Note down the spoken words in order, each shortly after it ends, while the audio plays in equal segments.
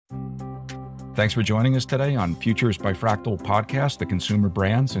Thanks for joining us today on Futures by Fractal podcast, the consumer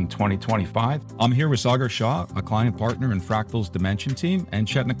brands in 2025. I'm here with Sagar Shah, a client partner in Fractal's Dimension team, and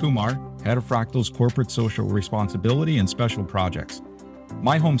Chetna Kumar, head of Fractal's corporate social responsibility and special projects.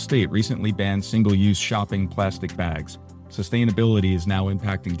 My home state recently banned single-use shopping plastic bags. Sustainability is now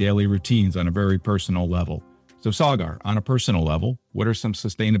impacting daily routines on a very personal level. So Sagar, on a personal level, what are some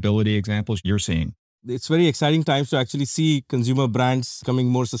sustainability examples you're seeing? It's very exciting times to actually see consumer brands becoming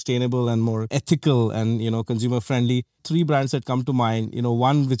more sustainable and more ethical and, consumer friendly. 3 brands that come to mind,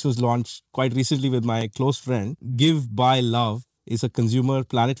 one which was launched quite recently with my close friend, Give, Buy, Love, is a consumer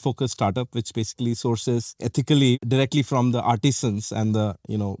planet-focused startup which basically sources ethically directly from the artisans and the,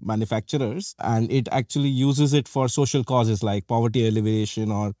 manufacturers. And it actually uses it for social causes like poverty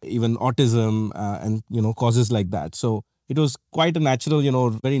alleviation or even autism and, causes like that. So it was quite a natural,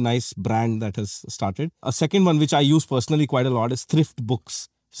 very nice brand that has started. A second one, which I use personally quite a lot, is Thrift Books,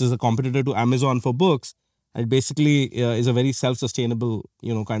 which is a competitor to Amazon for books. It basically is a very self-sustainable,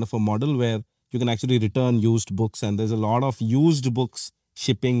 kind of a model where you can actually return used books. And there's a lot of used books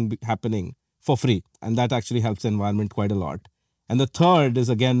shipping happening for free. And that actually helps the environment quite a lot. And the third is,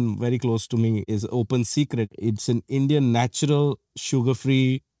 again, very close to me, is Open Secret. It's an Indian natural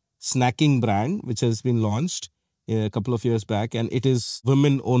sugar-free snacking brand, which has been launched a couple of years back, and it is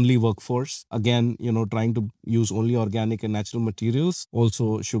women-only workforce. Again, trying to use only organic and natural materials,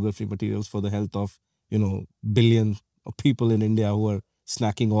 also sugar-free materials for the health of, billions of people in India who are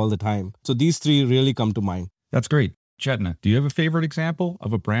snacking all the time. So these 3 really come to mind. That's great. Chetna, do you have a favorite example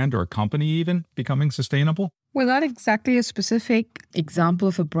of a brand or a company even becoming sustainable? Well, not exactly a specific example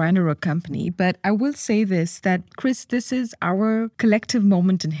of a brand or a company, but I will say this, that Chris, this is our collective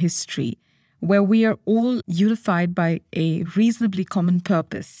moment in history where we are all unified by a reasonably common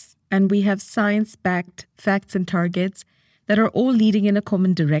purpose. And we have science-backed facts and targets that are all leading in a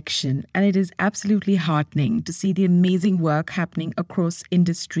common direction. And it is absolutely heartening to see the amazing work happening across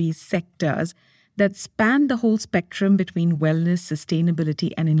industries, sectors that span the whole spectrum between wellness,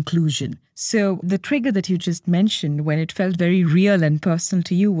 sustainability, and inclusion. So the trigger that you just mentioned, when it felt very real and personal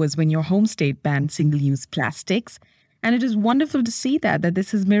to you, was when your home state banned single-use plastics. And it is wonderful to see that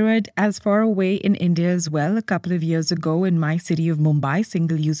this is mirrored as far away in India as well. A couple of years ago in my city of Mumbai,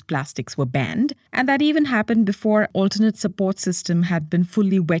 single-use plastics were banned. And that even happened before alternate support system had been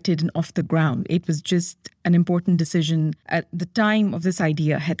fully vetted and off the ground. It was just an important decision at the time of this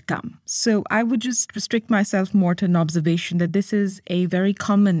idea had come. So I would just restrict myself more to an observation that this is a very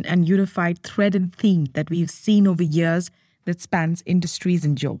common and unified thread and theme that we've seen over years that spans industries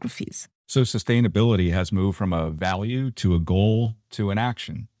and geographies. So sustainability has moved from a value to a goal to an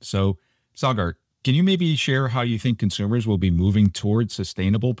action. So Sagar, can you maybe share how you think consumers will be moving towards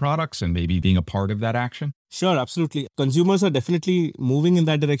sustainable products and maybe being a part of that action? Sure, absolutely. Consumers are definitely moving in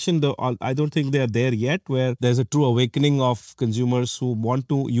that direction, though I don't think they are there yet, where there's a true awakening of consumers who want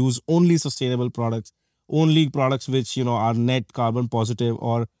to use only sustainable products, only products which, are net carbon positive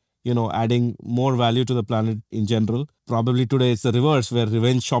or adding more value to the planet in general. Probably today it's the reverse, where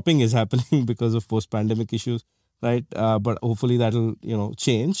revenge shopping is happening because of post-pandemic issues, right? But hopefully that'll,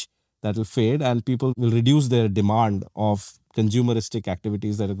 change, that'll fade, and people will reduce their demand of consumeristic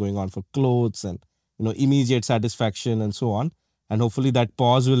activities that are going on for clothes and, immediate satisfaction and so on. And hopefully that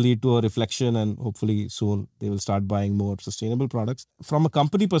pause will lead to a reflection, and hopefully soon they will start buying more sustainable products. From a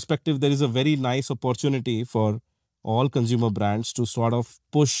company perspective, there is a very nice opportunity for all consumer brands to sort of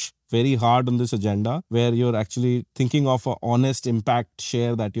push very hard on this agenda, where you're actually thinking of an honest impact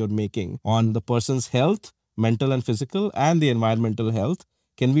share that you're making on the person's health, mental and physical, and the environmental health.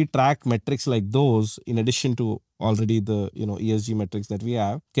 Can we track metrics like those in addition to already the ESG metrics that we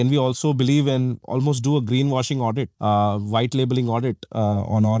have? Can we also believe in almost do a greenwashing audit, white labeling audit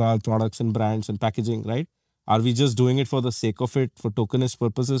on all our products and brands and packaging, right? Are we just doing it for the sake of it, for tokenist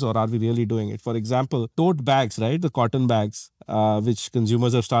purposes, or are we really doing it? For example, tote bags, right? The cotton bags, which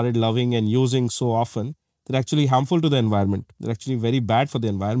consumers have started loving and using so often, they're actually harmful to the environment. They're actually very bad for the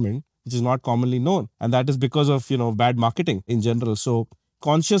environment, which is not commonly known. And that is because of, bad marketing in general. So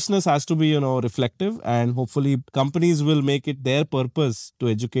consciousness has to be, reflective, and hopefully companies will make it their purpose to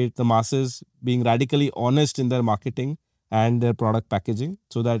educate the masses, being radically honest in their marketing and their product packaging,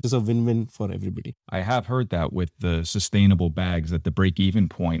 so that is a win-win for everybody. I have heard that with the sustainable bags, that the break-even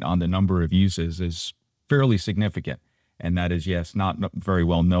point on the number of uses is fairly significant. And that is, yes, not very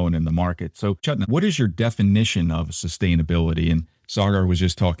well known in the market. So Chetna, what is your definition of sustainability? And Sagar was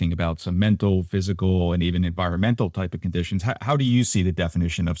just talking about some mental, physical, and even environmental type of conditions. How do you see the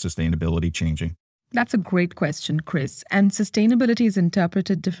definition of sustainability changing? That's a great question, Chris. And sustainability is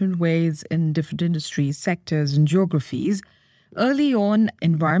interpreted different ways in different industries, sectors, and geographies. Early on,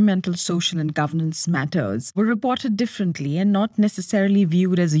 environmental, social, and governance matters were reported differently and not necessarily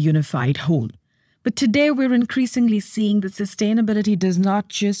viewed as a unified whole. But today, we're increasingly seeing that sustainability does not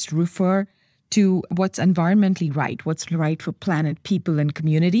just refer to what's environmentally right, what's right for planet, people, and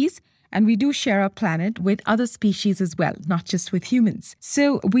communities. And we do share our planet with other species as well, not just with humans.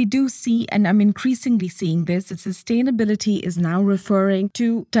 So we do see, and I'm increasingly seeing this, that sustainability is now referring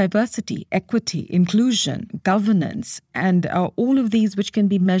to diversity, equity, inclusion, governance, and all of these which can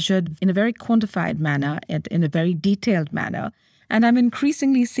be measured in a very quantified manner and in a very detailed manner. And I'm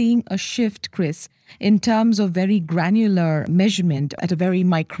increasingly seeing a shift, Chris, in terms of very granular measurement at a very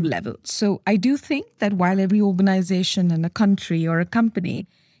micro level. So I do think that while every organization and a country or a company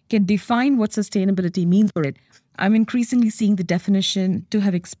can define what sustainability means for it, I'm increasingly seeing the definition to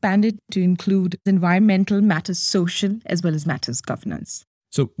have expanded to include environmental matters, social, as well as matters governance.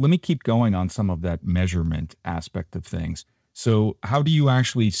 So let me keep going on some of that measurement aspect of things. So how do you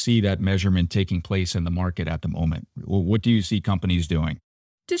actually see that measurement taking place in the market at the moment? What do you see companies doing?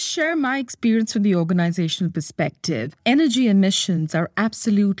 To share my experience from the organizational perspective, energy emissions are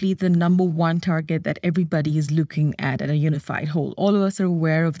absolutely the number one target that everybody is looking at a unified whole. All of us are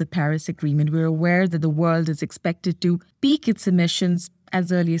aware of the Paris Agreement. We're aware that the world is expected to peak its emissions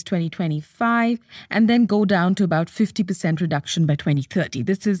as early as 2025 and then go down to about 50% reduction by 2030.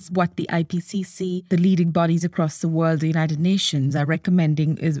 This is what the IPCC, the leading bodies across the world, the United Nations, are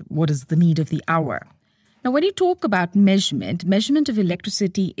recommending is what is the need of the hour. Now, when you talk about measurement of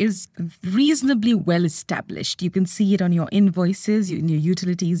electricity is reasonably well established. You can see it on your invoices, in your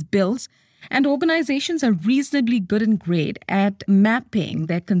utilities bills, and organizations are reasonably good and great at mapping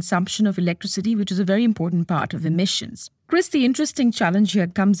their consumption of electricity, which is a very important part of emissions. Chris, the interesting challenge here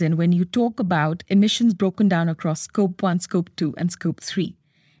comes in when you talk about emissions broken down across Scope 1, Scope 2, and Scope 3.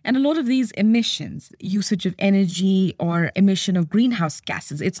 And a lot of these emissions, usage of energy or emission of greenhouse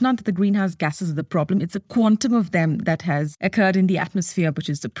gases, it's not that the greenhouse gases are the problem, it's a quantum of them that has occurred in the atmosphere, which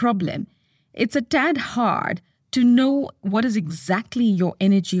is the problem. It's a tad hard to know what is exactly your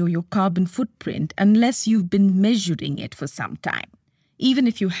energy or your carbon footprint unless you've been measuring it for some time. Even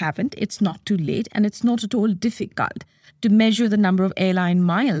if you haven't, it's not too late and it's not at all difficult to measure the number of airline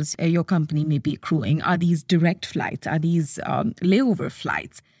miles your company may be accruing. Are these direct flights? Are these layover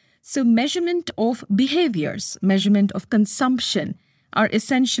flights? So measurement of behaviors, measurement of consumption are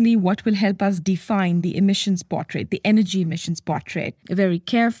essentially what will help us define the emissions portrait, the energy emissions portrait very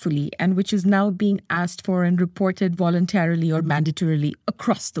carefully, and which is now being asked for and reported voluntarily or mandatorily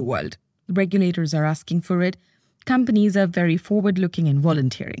across the world. Regulators are asking for it. Companies are very forward-looking and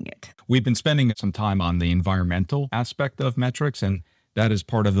volunteering it. We've been spending some time on the environmental aspect of metrics, and that is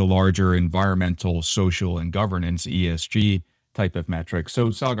part of the larger environmental, social, and governance, ESG, type of metrics. So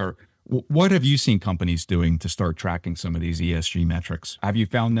Sagar, what have you seen companies doing to start tracking some of these ESG metrics? Have you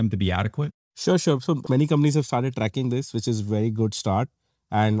found them to be adequate? Sure. So many companies have started tracking this, which is a very good start.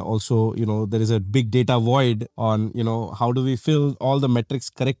 And also, there is a big data void on, how do we fill all the metrics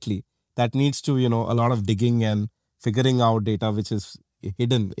correctly? That needs to, a lot of digging and figuring out data, which is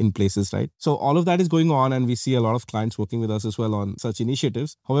hidden in places, right? So all of that is going on, and we see a lot of clients working with us as well on such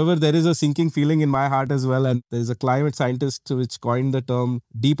initiatives. However, there is a sinking feeling in my heart as well, and there is a climate scientist which coined the term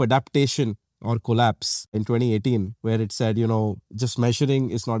deep adaptation or collapse in 2018, where it said, just measuring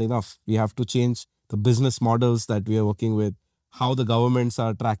is not enough. We have to change the business models that we are working with, how the governments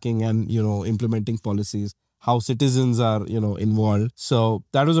are tracking and, implementing policies, how citizens are, involved. So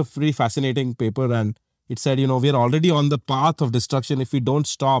that was a pretty fascinating paper, and it said, we are already on the path of destruction. If we don't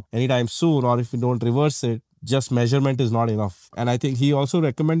stop anytime soon, or if we don't reverse it, just measurement is not enough. And I think he also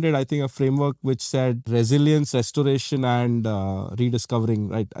recommended, a framework which said resilience, restoration, and rediscovering,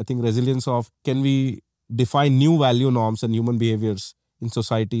 right? I think resilience of, can we define new value norms and human behaviors in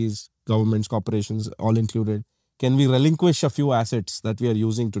societies, governments, corporations, all included? Can we relinquish a few assets that we are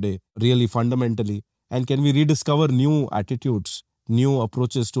using today, really fundamentally? And can we rediscover new attitudes, new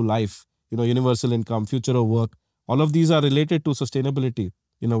approaches to life? Universal income, future of work, all of these are related to sustainability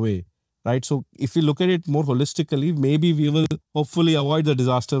in a way, right? So if we look at it more holistically, maybe we will hopefully avoid the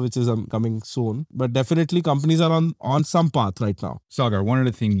disaster which is coming soon. But definitely companies are on some path right now. Sagar, one of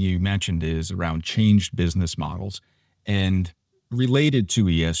the things you mentioned is around changed business models. And related to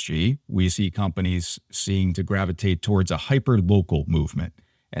ESG, we see companies seeing to gravitate towards a hyper-local movement.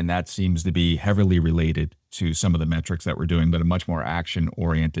 And that seems to be heavily related to some of the metrics that we're doing, but a much more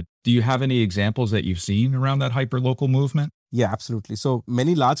action-oriented. Do you have any examples that you've seen around that hyper-local movement? Yeah, absolutely. So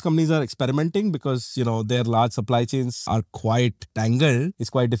many large companies are experimenting because, their large supply chains are quite tangled. It's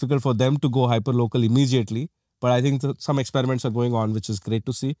quite difficult for them to go hyper-local immediately. But I think some experiments are going on, which is great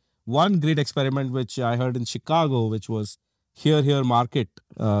to see. One great experiment, which I heard in Chicago, which was Here Market.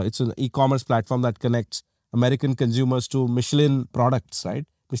 It's an e-commerce platform that connects American consumers to Michelin products, right?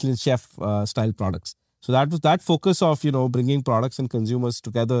 Michelin chef style products. So that was that focus of, bringing products and consumers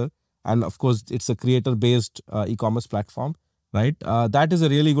together. And of course, it's a creator-based e-commerce platform, right? That is a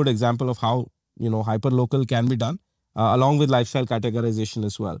really good example of how, hyper-local can be done, along with lifestyle categorization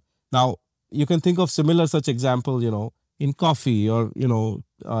as well. Now, you can think of similar such example, in coffee or,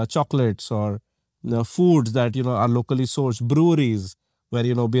 chocolates or foods that, are locally sourced, breweries where,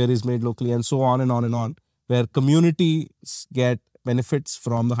 beer is made locally, and so on and on and on, where communities get benefits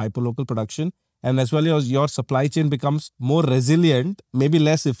from the hyperlocal production. And as well as your supply chain becomes more resilient, maybe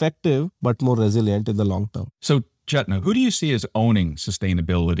less effective, but more resilient in the long term. So, Chetna, who do you see as owning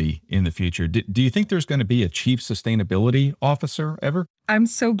sustainability in the future? Do you think there's going to be a chief sustainability officer ever? I'm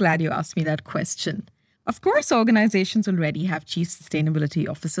so glad you asked me that question. Of course, organizations already have chief sustainability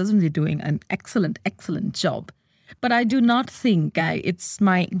officers and they're doing an excellent job. But I do not think, it's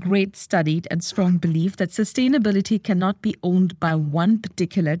my great studied and strong belief that sustainability cannot be owned by one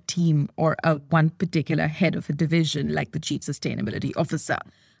particular team or one particular head of a division like the chief sustainability officer.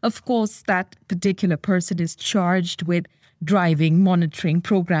 Of course, that particular person is charged with driving, monitoring,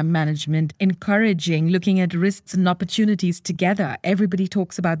 program management, encouraging, looking at risks and opportunities together. Everybody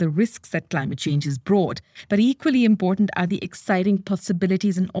talks about the risks that climate change has brought, but equally important are the exciting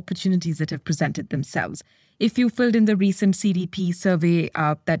possibilities and opportunities that have presented themselves. If you filled in the recent CDP survey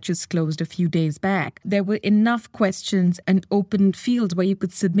that just closed a few days back, there were enough questions and open fields where you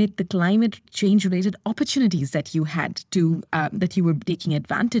could submit the climate change-related opportunities that you had to that you were taking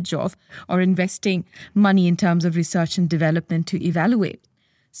advantage of or investing money in terms of research and development to evaluate.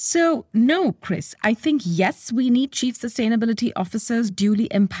 So, no, Chris, I think, yes, we need chief sustainability officers duly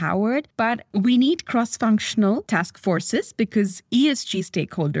empowered, but we need cross-functional task forces because ESG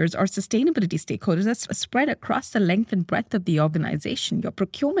stakeholders or sustainability stakeholders are spread across the length and breadth of the organization. Your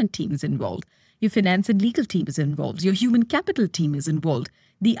procurement team is involved. Your finance and legal team is involved. Your human capital team is involved.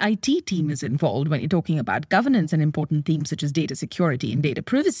 The IT team is involved when you're talking about governance and important themes such as data security and data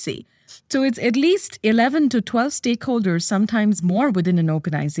privacy. So it's at least 11 to 12 stakeholders, sometimes more within an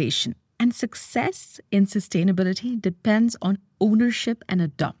organization. And success in sustainability depends on ownership and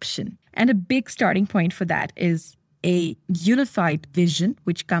adoption. And a big starting point for that is a unified vision,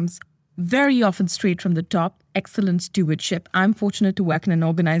 which comes very often straight from the top, excellent stewardship. I'm fortunate to work in an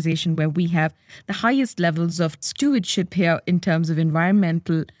organization where we have the highest levels of stewardship here in terms of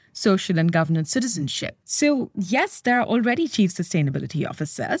environmental, social, and governance citizenship. So yes, there are already chief sustainability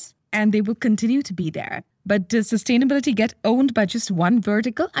officers, and they will continue to be there. But does sustainability get owned by just one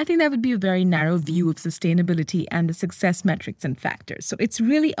vertical? I think that would be a very narrow view of sustainability and the success metrics and factors. So it's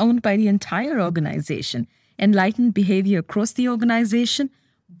really owned by the entire organization, enlightened behavior across the organization,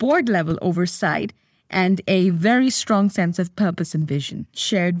 board-level oversight, and a very strong sense of purpose and vision,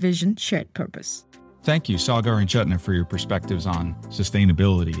 shared purpose. Thank you, Sagar and Chetna, for your perspectives on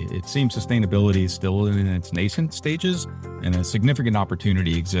sustainability. It seems sustainability is still in its nascent stages, and a significant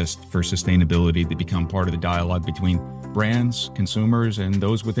opportunity exists for sustainability to become part of the dialogue between brands, consumers, and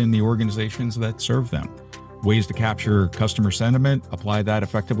those within the organizations that serve them. Ways to capture customer sentiment, apply that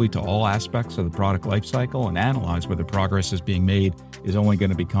effectively to all aspects of the product lifecycle, and analyze whether progress is being made is only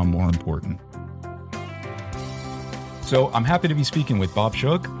going to become more important. So I'm happy to be speaking with Bob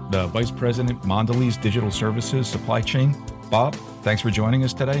Shuk, the Vice President, Mondelez Digital Services Supply Chain. Bob, thanks for joining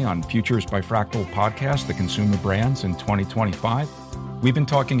us today on Futures by Fractal podcast, the Consumer Brands in 2025. We've been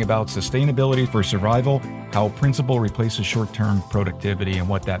talking about sustainability for survival, how principle replaces short-term productivity, and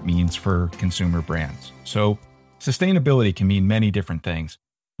what that means for consumer brands. So sustainability can mean many different things.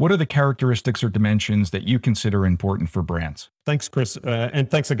 What are the characteristics or dimensions that you consider important for brands? Thanks, Chris. And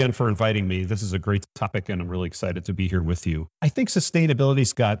thanks again for inviting me. This is a great topic, and I'm really excited to be here with you. I think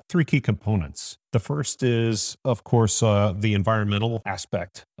sustainability's got three key components. The first is, of course, the environmental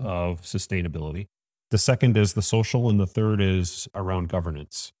aspect of sustainability. The second is the social, and the third is around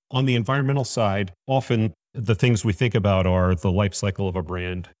governance. On the environmental side, often the things we think about are the life cycle of a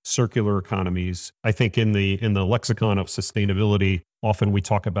brand, circular economies. I think in the lexicon of sustainability, often we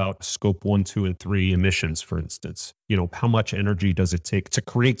talk about scope 1, 2, and 3 emissions, for instance. How much energy does it take to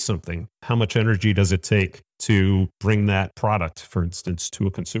create something? How much energy does it take to bring that product, for instance, to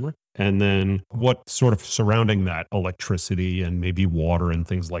a consumer? And then what sort of surrounding that, electricity and maybe water and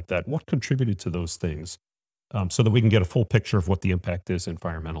things like that, what contributed to those things? So that we can get a full picture of what the impact is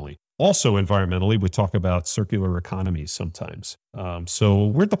environmentally. Also environmentally, we talk about circular economies sometimes. So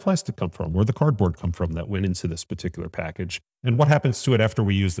where'd the plastic come from? Where'd the cardboard come from that went into this particular package? And what happens to it after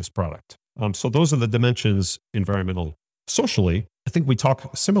we use this product? So those are the dimensions, environmental, Socially, I think we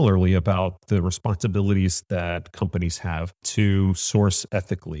talk similarly about the responsibilities that companies have to source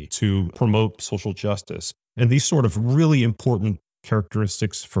ethically, to promote social justice, and these sort of really important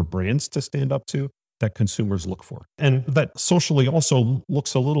characteristics for brands to stand up to that consumers look for. And that socially also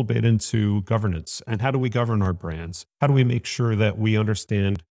looks a little bit into governance and how do we govern our brands? How do we make sure that we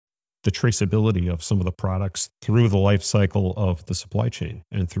understand the traceability of some of the products through the life cycle of the supply chain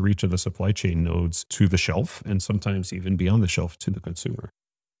and through each of the supply chain nodes to the shelf and sometimes even beyond the shelf to the consumer.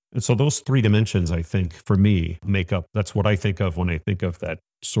 And so those three dimensions, I think, for me, make up, that's what I think of when I think of that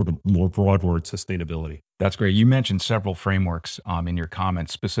sort of more broad word, sustainability. That's great. You mentioned several frameworks in your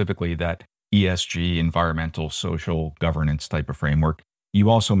comments, specifically that ESG, environmental, social, governance type of framework. You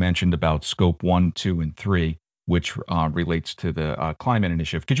also mentioned about scope 1, 2, and 3, which relates to the climate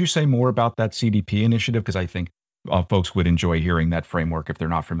initiative. Could you say more about that CDP initiative? Because I think folks would enjoy hearing that framework if they're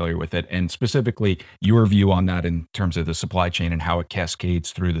not familiar with it, and specifically your view on that in terms of the supply chain and how it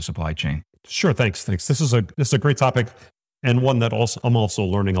cascades through the supply chain. Sure, thanks. This is a great topic, and one that I'm also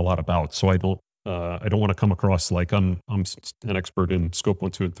learning a lot about. So I don't want to come across like I'm an expert in scope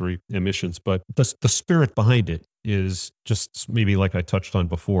 1, 2, and 3 emissions, but the spirit behind it is just maybe like I touched on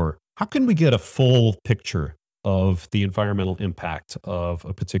before. How can we get a full picture of the environmental impact of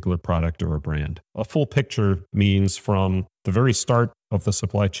a particular product or a brand? A full picture means from the very start of the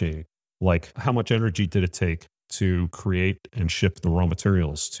supply chain, like how much energy did it take to create and ship the raw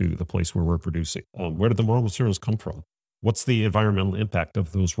materials to the place where we're producing? Where did the raw materials come from? What's the environmental impact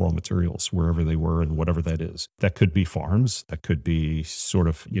of those raw materials, wherever they were and whatever that is? That could be farms, that could be sort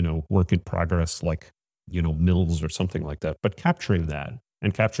of, work in progress, like, mills or something like that. But capturing that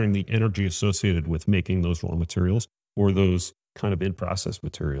and capturing the energy associated with making those raw materials or those kind of in-process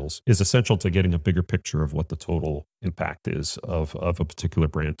materials is essential to getting a bigger picture of what the total impact is of a particular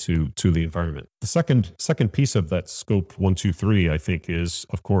brand to the environment. The second piece of that scope 1, 2, 3, I think is,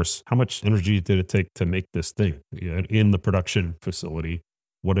 of course, how much energy did it take to make this thing in the production facility?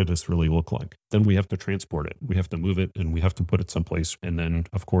 What did this really look like? Then we have to transport it. We have to move it and we have to put it someplace. And then,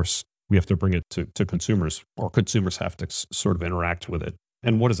 of course, we have to bring it to consumers, or consumers have to sort of interact with it.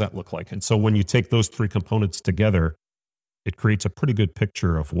 And what does that look like? And so when you take those three components together, it creates a pretty good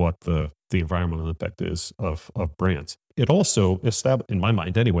picture of what the environmental impact is of brands. It also, in my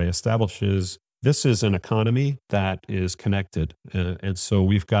mind anyway, establishes this is an economy that is connected. And so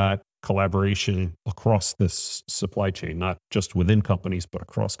we've got collaboration across this supply chain, not just within companies, but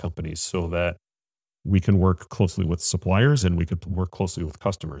across companies, so that we can work closely with suppliers and we could work closely with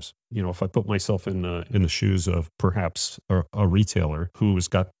customers. If I put myself in the shoes of perhaps a retailer who's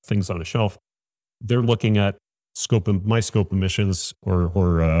got things on a shelf, they're looking at my scope emissions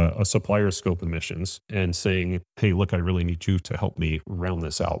or a supplier's scope emissions and saying, hey, look, I really need you to help me round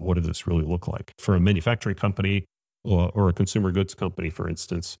this out. What does this really look like? For a manufacturing company or a consumer goods company, for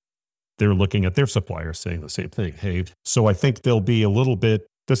instance, they're looking at their supplier saying the same thing. Hey, so I think there'll be a little bit,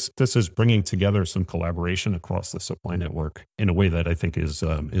 this is bringing together some collaboration across the supply network in a way that I think is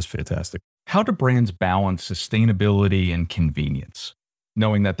fantastic. How do brands balance sustainability and convenience,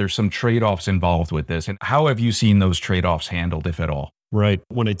 knowing that there's some trade-offs involved with this? And how have you seen those trade-offs handled, if at all? Right.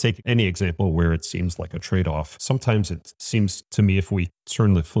 When I take any example where it seems like a trade-off, sometimes it seems to me if we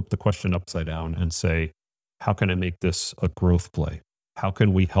flip the question upside down and say, how can I make this a growth play? How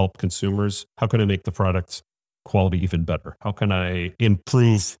can we help consumers? How can I make the product's quality even better? How can I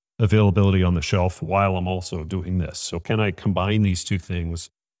improve availability on the shelf while I'm also doing this? So can I combine these two things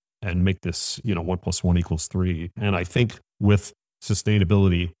and make this, 1 + 1 = 3? And I think with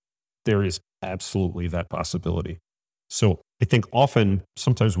sustainability, there is absolutely that possibility. So I think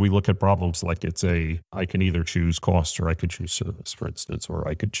sometimes we look at problems like I can either choose cost or I could choose service, for instance, or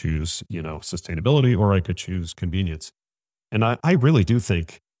I could choose, sustainability or I could choose convenience. And I really do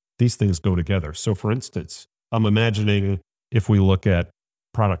think these things go together. So for instance, I'm imagining if we look at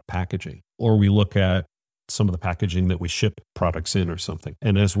product packaging or we look at some of the packaging that we ship products in or something.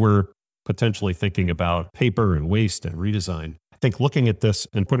 And as we're potentially thinking about paper and waste and redesign, I think looking at this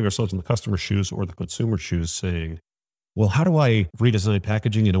and putting ourselves in the customer's shoes or the consumer's shoes saying, well, how do I redesign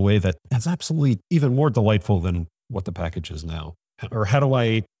packaging in a way that is absolutely even more delightful than what the package is now? Or how do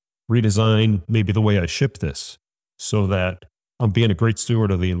I redesign maybe the way I ship this so that I'm being a great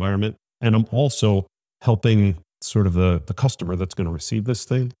steward of the environment and I'm also helping sort of the customer that's going to receive this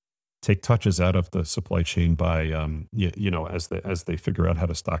thing take touches out of the supply chain by, as they figure out how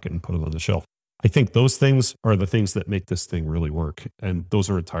to stock it and put it on the shelf. I think those things are the things that make this thing really work. And those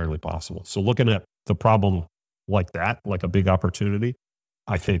are entirely possible. So looking at the problem like that, like a big opportunity,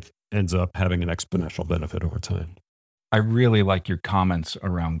 I think ends up having an exponential benefit over time. I really like your comments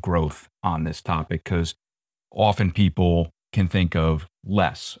around growth on this topic because often people can think of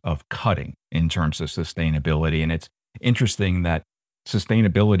less of cutting in terms of sustainability. And it's interesting that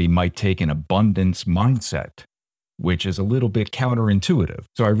sustainability might take an abundance mindset, which is a little bit counterintuitive.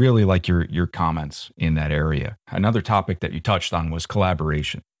 So I really like your comments in that area. Another topic that you touched on was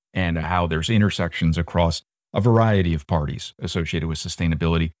collaboration and how there's intersections across a variety of parties associated with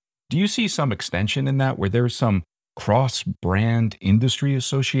sustainability. Do you see some extension in that where there's some cross-brand industry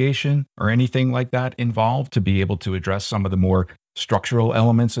association or anything like that involved to be able to address some of the more structural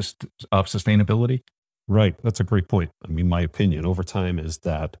elements of sustainability? Right. That's a great point. I mean, my opinion over time is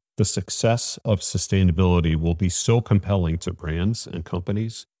that the success of sustainability will be so compelling to brands and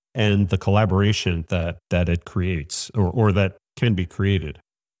companies, and the collaboration that it creates or that can be created,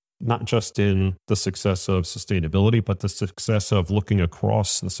 not just in the success of sustainability, but the success of looking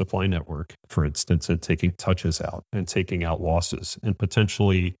across the supply network, for instance, and taking touches out and taking out losses and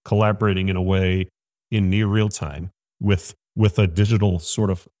potentially collaborating in a way in near real time with a digital sort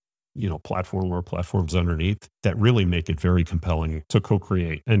of platform or platforms underneath that really make it very compelling to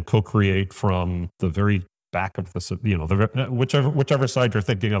co-create from the very back of the whichever side you're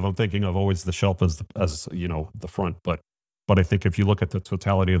thinking of. I'm thinking of always the shelf as the front, but I think if you look at the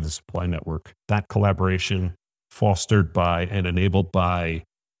totality of the supply network, that collaboration fostered by and enabled by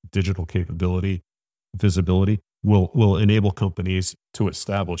digital capability, visibility, will enable companies to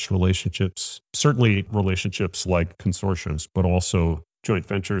establish relationships, certainly relationships like consortiums, but also joint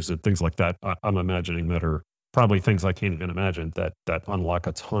ventures and things like that. I'm imagining that are probably things I can't even imagine that unlock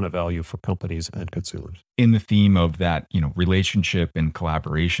a ton of value for companies and consumers. In the theme of that, relationship and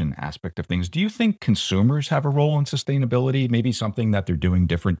collaboration aspect of things, do you think consumers have a role in sustainability? Maybe something that they're doing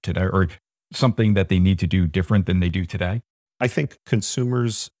different today or something that they need to do different than they do today? I think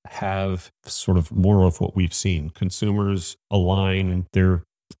consumers have sort of more of what we've seen. Consumers align their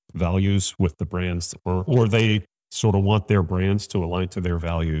values with the brands or they sort of want their brands to align to their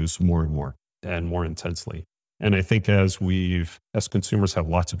values more and more and more intensely. And I think as consumers have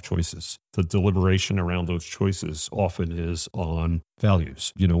lots of choices, the deliberation around those choices often is on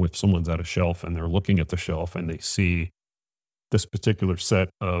values. If someone's at a shelf and they're looking at the shelf and they see this particular set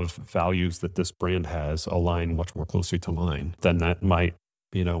of values that this brand has align much more closely to mine, then that might,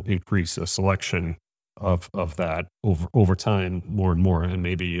 increase a selection of that over time more and more. And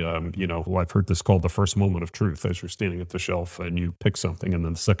maybe, I've heard this called the first moment of truth as you're standing at the shelf and you pick something, and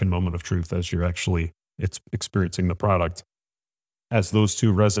then the second moment of truth as you're actually experiencing the product. As those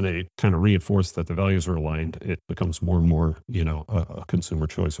two resonate, kind of reinforce that the values are aligned, it becomes more and more, a consumer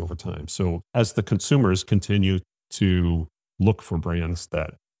choice over time. So as the consumers continue to look for brands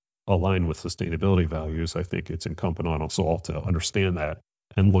that align with sustainability values, I think it's incumbent on us all to understand that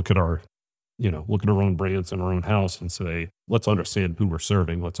and look at our own brands in our own house and say, let's understand who we're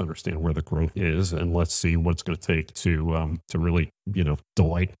serving, let's understand where the growth is, and let's see what it's going to take to really,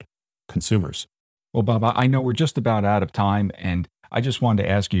 delight consumers. Well, Bob, I know we're just about out of time, and I just wanted to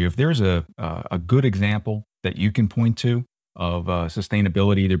ask you if there's a good example that you can point to of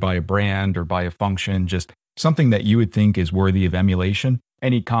sustainability, either by a brand or by a function, just something that you would think is worthy of emulation.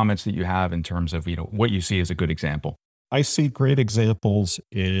 Any comments that you have in terms of what you see as a good example? I see great examples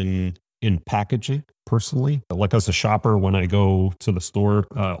in packaging personally. Like as a shopper, when I go to the store,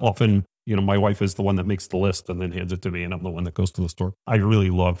 often, my wife is the one that makes the list and then hands it to me, and I'm the one that goes to the store. I really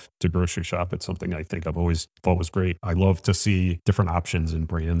love to grocery shop. It's something I think I've always thought was great. I love to see different options and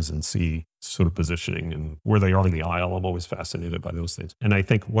brands and see sort of positioning and where they are in the aisle. I'm always fascinated by those things. And I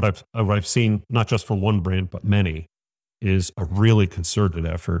think what I've seen, not just from one brand, but many, is a really concerted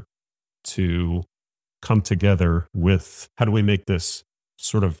effort to come together with how do we make this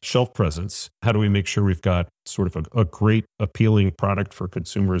sort of shelf presence? How do we make sure we've got sort of a great, appealing product for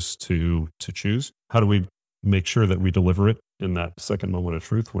consumers to choose? How do we make sure that we deliver it in that second moment of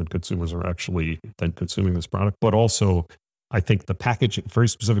truth when consumers are actually then consuming this product? But also, I think the packaging, very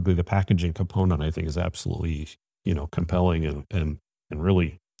specifically the packaging component, I think is absolutely, compelling and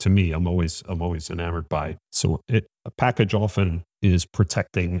really, to me, I'm always enamored by. So a package often is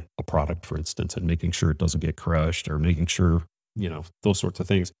protecting a product, for instance, and making sure it doesn't get crushed or making sure, those sorts of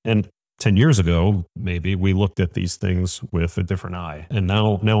things. And 10 years ago, maybe we looked at these things with a different eye. And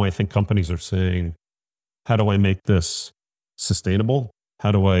now I think companies are saying, how do I make this sustainable?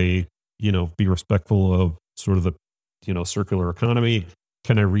 How do I, be respectful of sort of the, circular economy?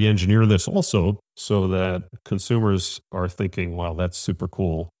 Can I re-engineer this also so that consumers are thinking, wow, that's super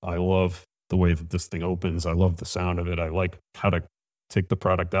cool. I love the way that this thing opens. I love the sound of it. I like how to take the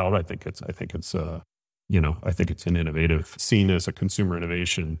product out. I think it's an innovative, seen as a consumer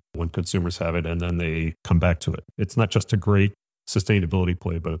innovation when consumers have it and then they come back to it. It's not just a great sustainability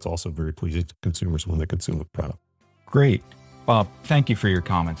play, but it's also very pleasing to consumers when they consume the product. Great. Bob, thank you for your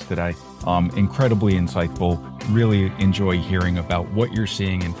comments today. Incredibly insightful. Really enjoy hearing about what you're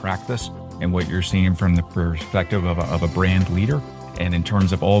seeing in practice and what you're seeing from the perspective of a brand leader. And in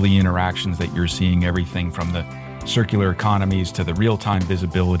terms of all the interactions that you're seeing, everything from the circular economies to the real-time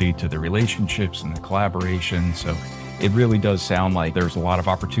visibility to the relationships and the collaboration. So it really does sound like there's a lot of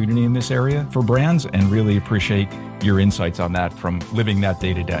opportunity in this area for brands, and really appreciate your insights on that from living that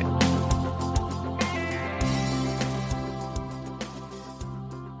day to day.